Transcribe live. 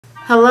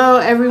Hello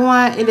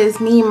everyone, it is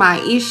me,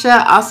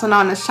 Maisha, also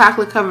known as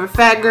Chocolate Covered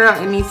Fat Girl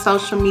in these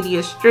social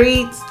media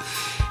streets.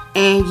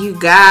 And you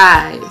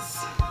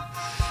guys,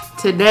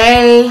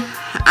 today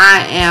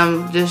I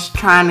am just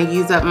trying to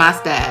use up my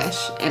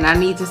stash and I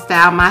need to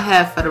style my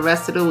hair for the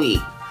rest of the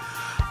week.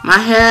 My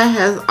hair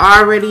has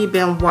already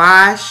been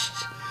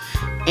washed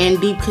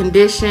and deep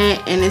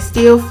conditioned and it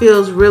still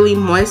feels really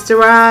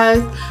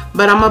moisturized,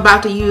 but I'm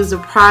about to use a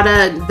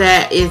product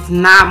that is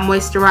not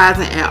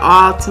moisturizing at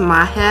all to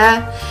my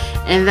hair,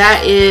 and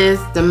that is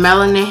the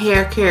Melanin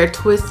Hair Care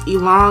Twist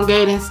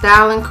Elongating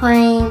Styling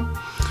Cream.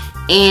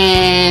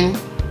 And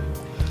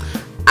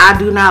I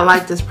do not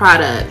like this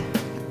product.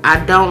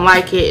 I don't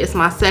like it. It's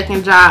my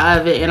second jar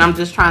of it and I'm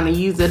just trying to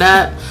use it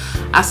up.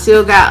 I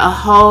still got a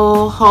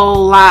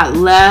whole lot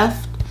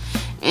left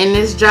in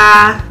this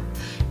jar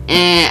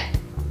and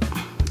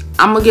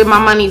I'm gonna get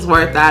my money's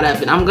worth out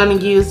of it. I'm gonna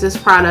use this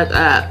product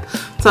up.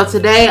 So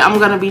today I'm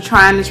gonna be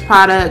trying this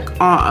product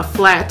on a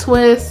flat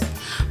twist,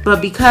 but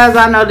because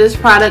I know this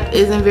product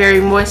isn't very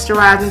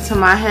moisturizing to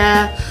my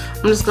hair,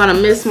 I'm just gonna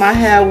mist my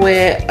hair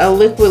with a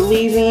liquid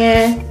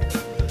leave-in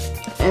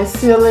and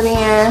seal it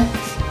in.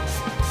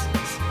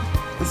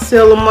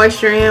 Seal the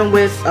moisture in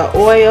with an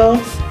oil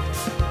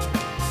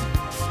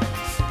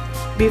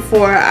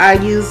before I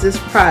use this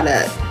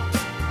product.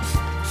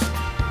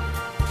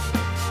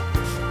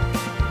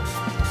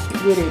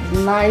 Get it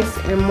nice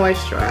and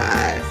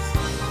moisturized.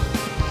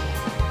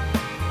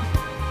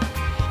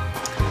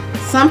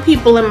 Some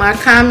people in my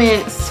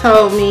comments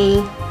told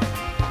me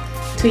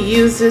to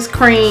use this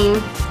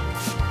cream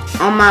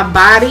on my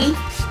body,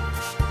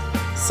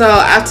 so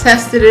I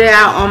tested it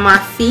out on my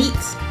feet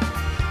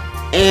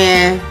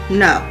and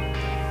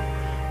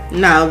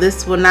no,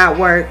 this will not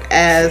work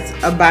as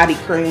a body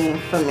cream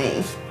for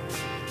me.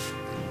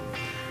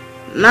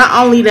 Not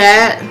only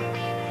that,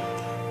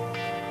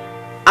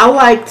 I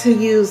like to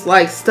use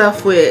like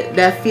stuff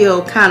that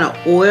feel kind of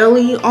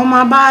oily on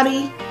my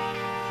body,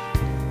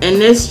 and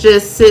this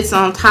just sits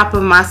on top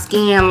of my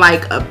skin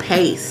like a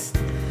paste.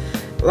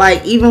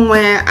 Like even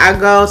when I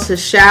go to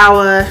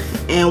shower,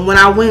 and when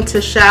I went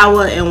to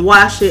shower and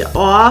wash it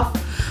off,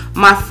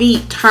 my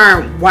feet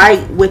turned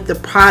white with the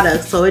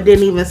product, so it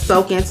didn't even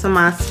soak into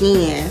my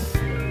skin.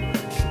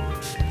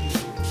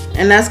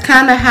 And that's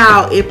kind of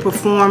how it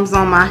performs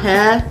on my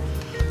hair.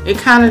 It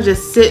kind of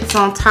just sits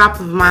on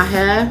top of my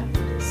hair.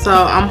 So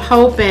I'm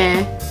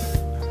hoping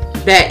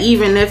that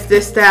even if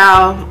this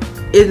style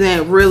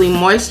isn't really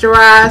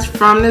moisturized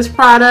from this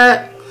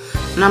product,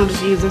 and I'm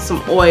just using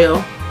some oil,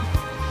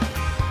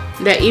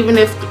 that even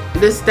if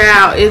this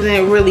style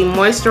isn't really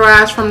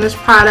moisturized from this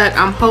product,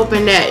 I'm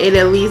hoping that it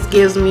at least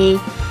gives me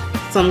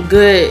some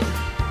good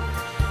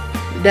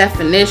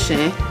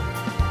definition.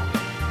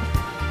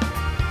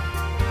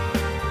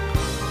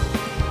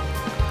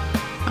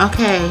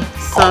 Okay,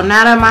 so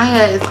now that my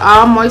hair is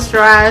all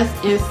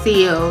moisturized and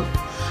sealed,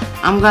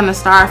 I'm gonna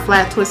start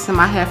flat twisting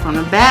my hair from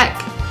the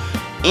back.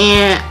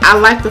 And I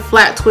like to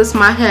flat twist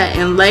my hair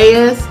in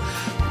layers,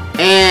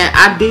 and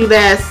I do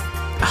that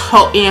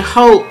in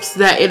hopes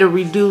that it'll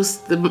reduce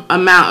the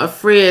amount of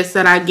frizz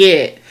that I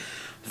get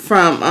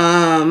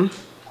from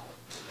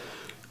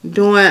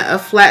doing a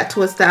flat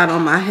twist out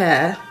on my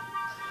hair.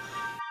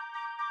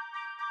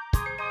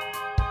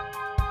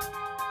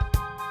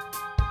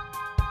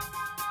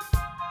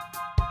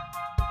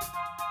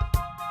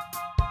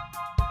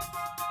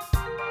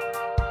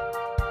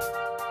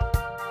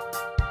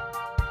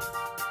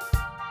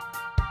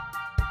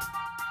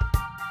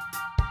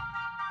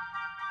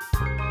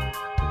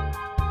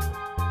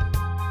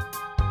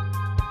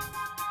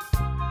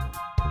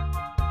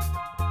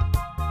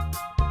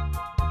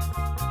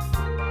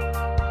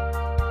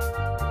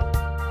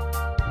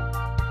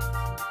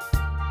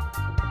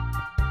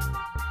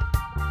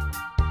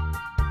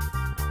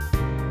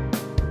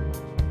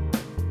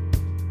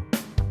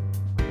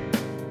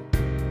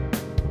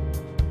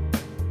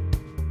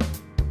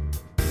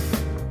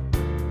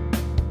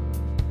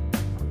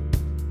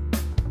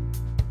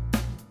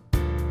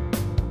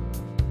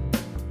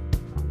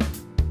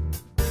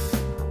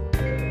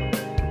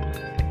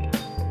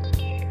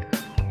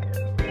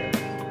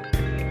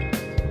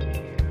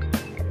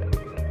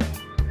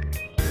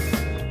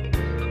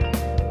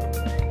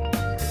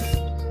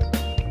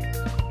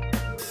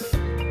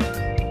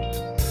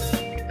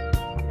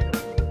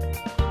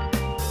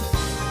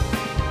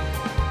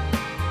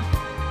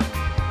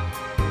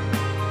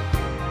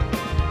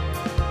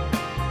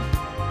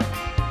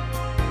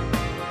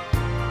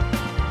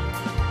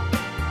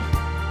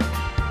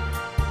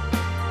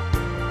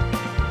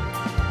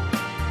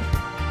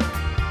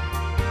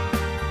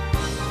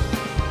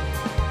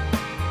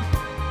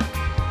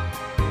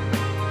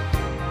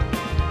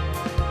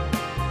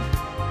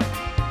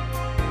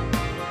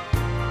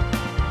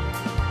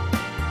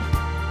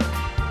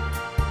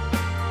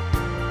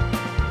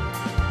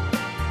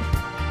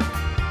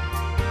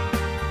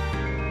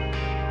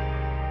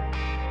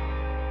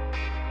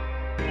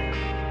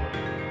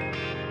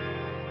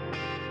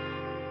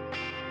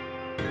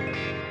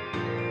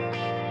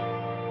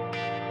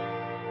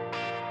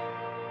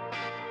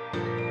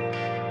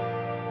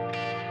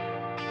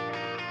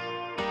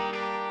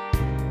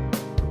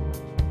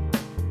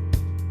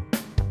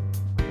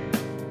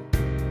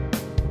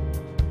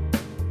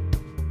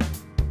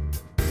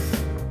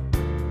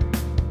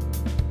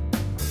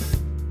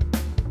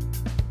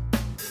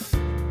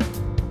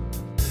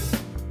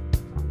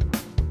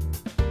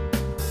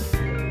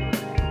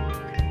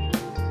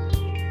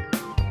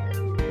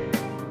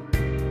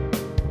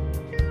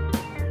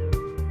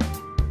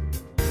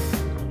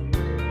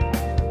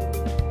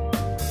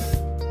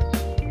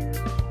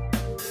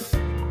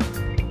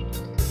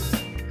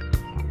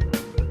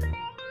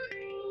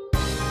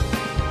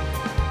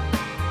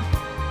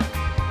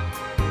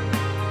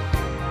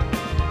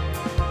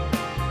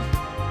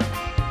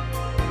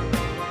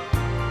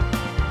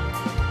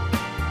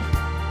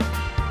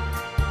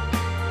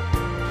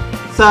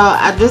 So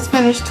I just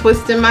finished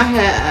twisting my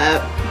hair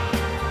up,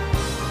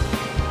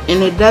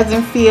 and it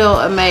doesn't feel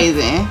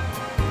amazing.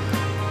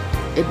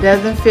 It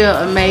doesn't feel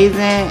amazing,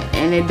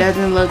 and it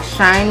doesn't look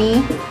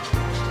shiny,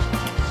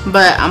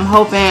 but I'm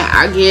hoping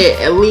I get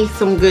at least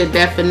some good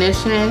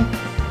definition,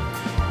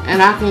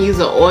 and I can use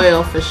an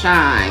oil for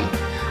shine.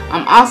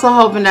 I'm also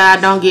hoping that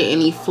I don't get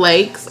any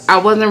flakes. I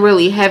wasn't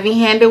really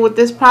heavy-handed with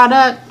this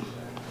product,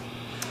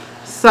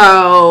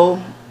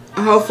 so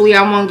hopefully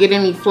I won't get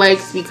any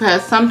flakes,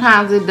 because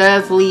sometimes it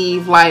does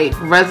leave like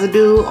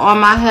residue on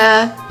my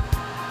hair,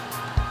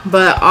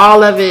 but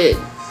all of it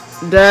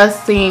does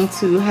seem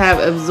to have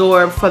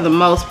absorbed for the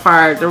most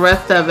part. The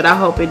rest of it, I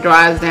hope it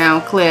dries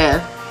down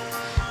clear.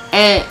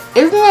 And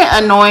isn't it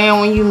annoying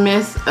when you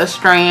miss a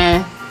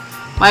strand?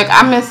 Like,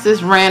 I missed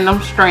this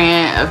random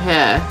strand of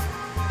hair,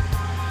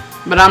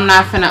 but I'm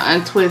not finna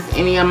untwist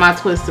any of my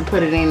twists to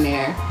put it in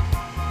there.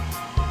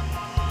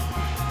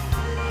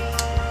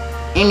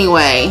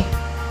 Anyway,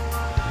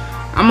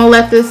 I'm gonna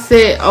let this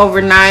sit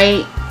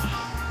overnight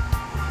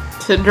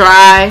to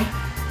dry.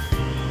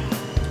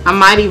 I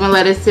might even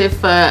let it sit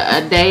for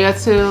a day or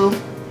two.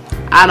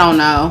 I don't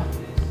know.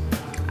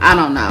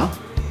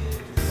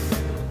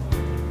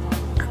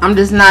 I'm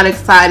just not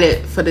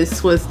excited for this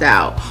twist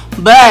out,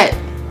 but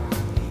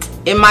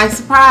it might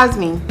surprise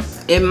me.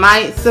 It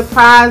might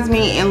surprise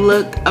me and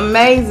look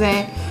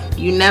amazing.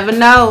 You never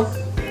know.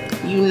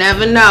 You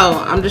never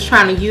know. I'm just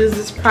trying to use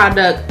this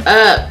product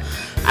up.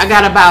 I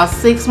got about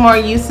 6 more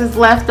uses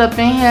left up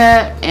in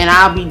here, and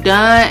I'll be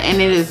done.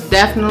 And it is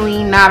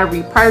definitely not a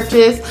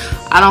repurchase.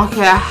 I don't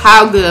care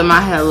how good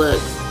my hair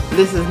looks.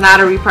 This is not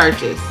a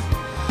repurchase.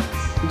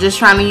 Just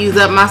trying to use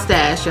up my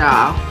stash,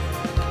 y'all.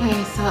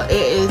 Okay, so it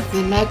is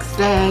the next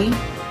day,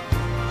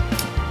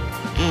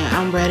 and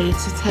I'm ready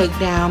to take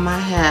down my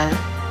hair.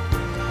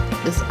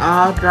 It's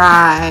all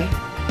dry,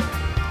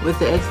 with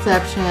the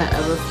exception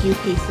of a few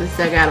pieces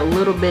that got a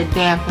little bit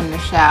damp in the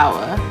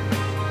shower.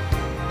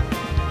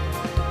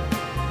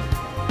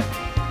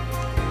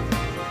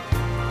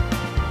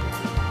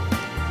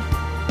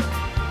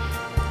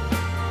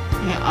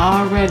 And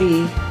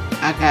already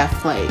I got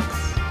flakes.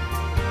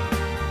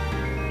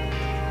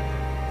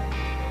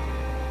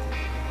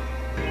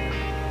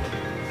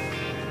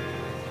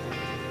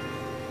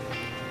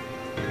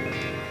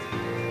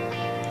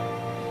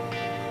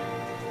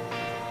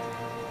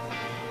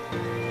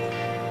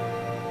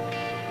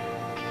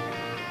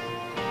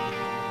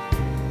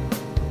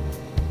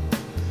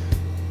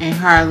 And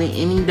hardly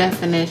any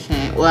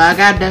definition. Well, I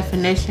got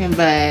definition,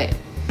 but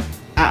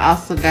I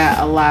also got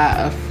a lot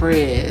of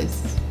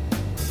frizz.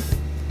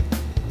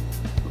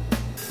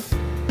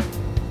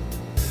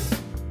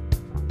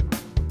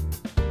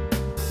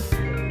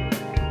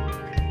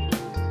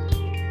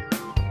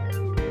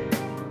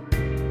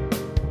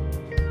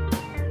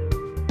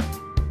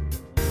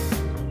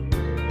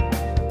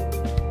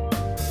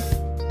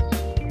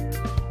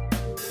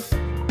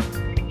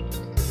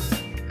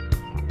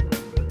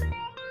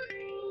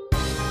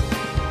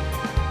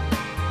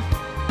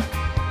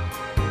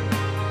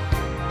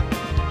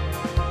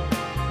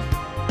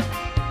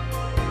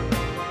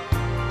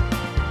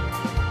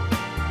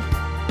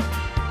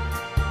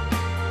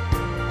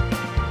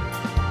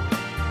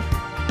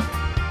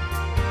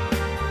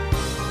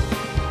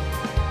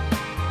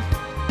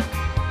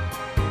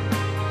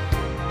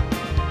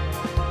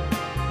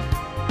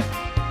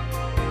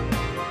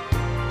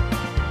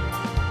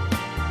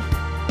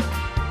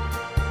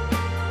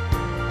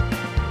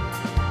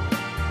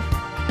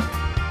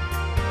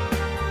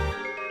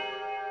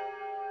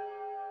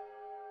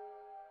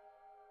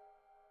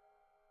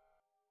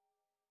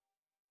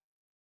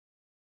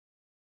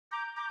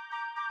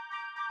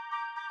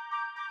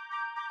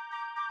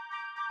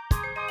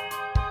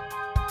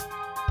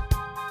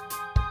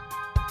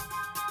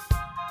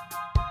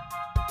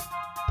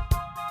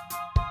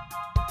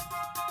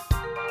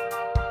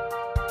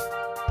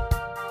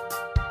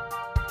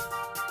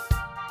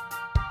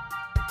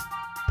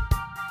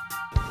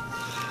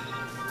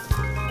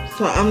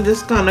 So I'm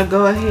just gonna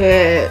go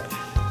ahead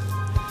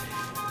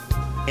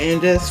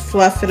and just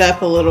fluff it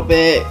up a little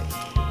bit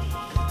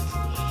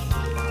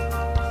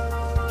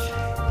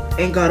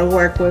and go to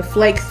work with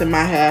flakes in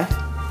my hair.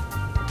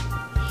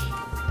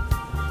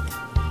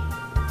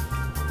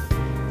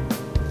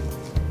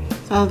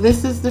 So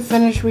this is the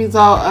finished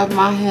result of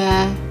my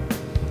hair.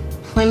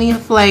 Plenty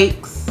of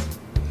flakes.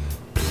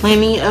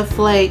 Plenty of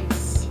flakes.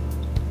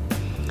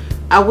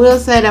 I will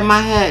say that my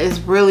hair is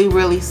really,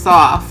 really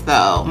soft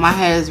though. My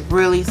hair is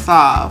really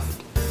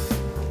soft.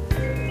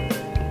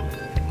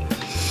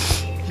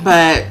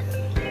 But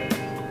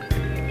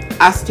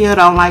I still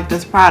don't like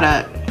this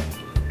product.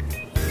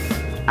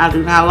 I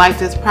do not like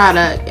this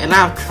product, and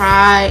I've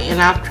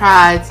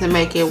tried to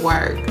make it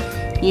work.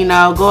 You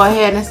know, go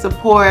ahead and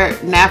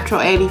support Natural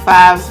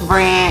 85's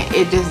brand.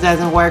 It just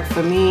doesn't work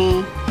for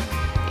me.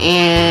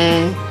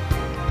 And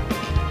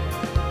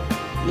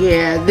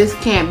yeah, this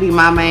can't be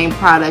my main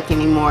product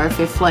anymore if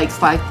it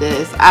flakes like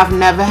this. I've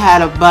never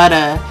had a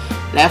butter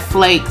that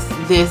flakes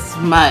this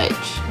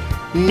much.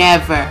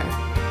 Never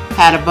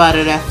had a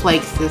butter that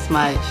flakes this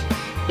much.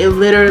 it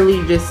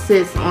literally just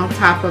sits on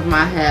top of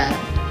my head.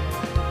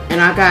 And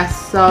I got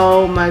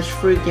so much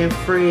freaking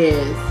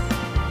frizz.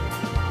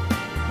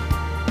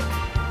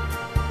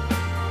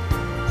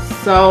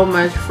 So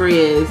much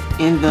frizz.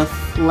 And the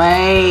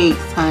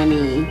flakes,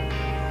 honey.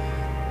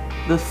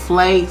 The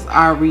flakes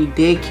are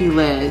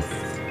ridiculous.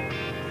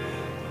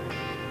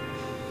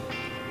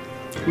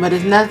 But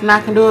there's nothing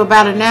I can do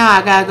about it now.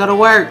 I gotta go to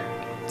work.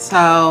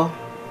 So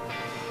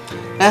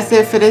that's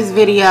it for this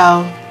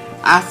video.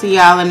 I'll see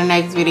y'all in the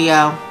next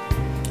video.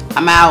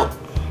 I'm out.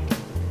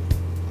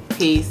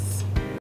 Peace.